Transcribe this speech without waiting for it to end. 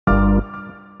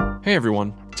Hey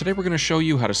everyone, today we're going to show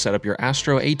you how to set up your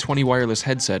ASTRO A20 wireless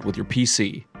headset with your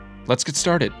PC. Let's get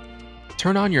started.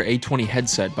 Turn on your A20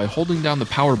 headset by holding down the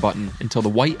power button until the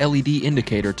white LED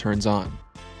indicator turns on.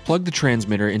 Plug the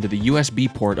transmitter into the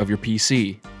USB port of your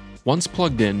PC. Once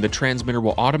plugged in, the transmitter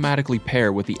will automatically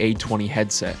pair with the A20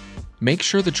 headset. Make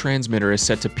sure the transmitter is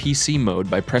set to PC mode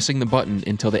by pressing the button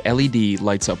until the LED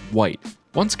lights up white.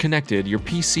 Once connected, your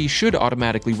PC should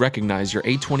automatically recognize your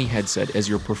A20 headset as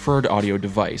your preferred audio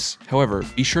device. However,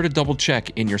 be sure to double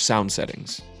check in your sound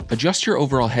settings. Adjust your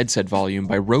overall headset volume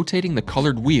by rotating the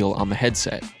colored wheel on the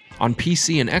headset. On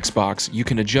PC and Xbox, you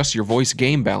can adjust your voice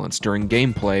gain balance during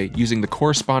gameplay using the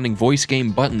corresponding voice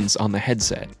gain buttons on the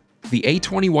headset. The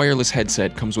A20 wireless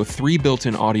headset comes with 3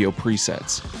 built-in audio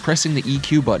presets. Pressing the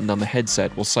EQ button on the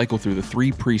headset will cycle through the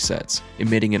 3 presets,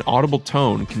 emitting an audible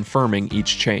tone confirming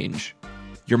each change.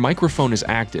 Your microphone is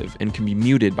active and can be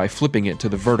muted by flipping it to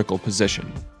the vertical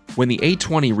position. When the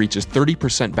A20 reaches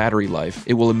 30% battery life,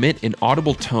 it will emit an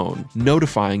audible tone,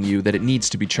 notifying you that it needs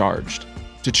to be charged.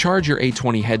 To charge your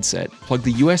A20 headset, plug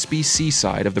the USB-C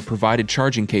side of the provided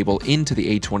charging cable into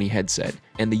the A20 headset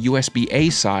and the USB-A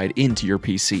side into your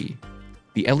PC.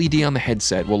 The LED on the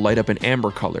headset will light up an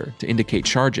amber color to indicate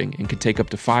charging and can take up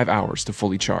to 5 hours to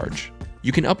fully charge.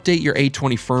 You can update your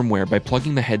A20 firmware by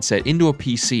plugging the headset into a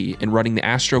PC and running the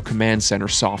ASTRO Command Center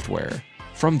software.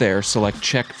 From there, select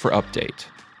Check for Update.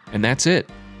 And that's it.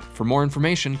 For more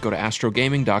information, go to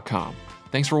astrogaming.com.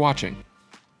 Thanks for watching.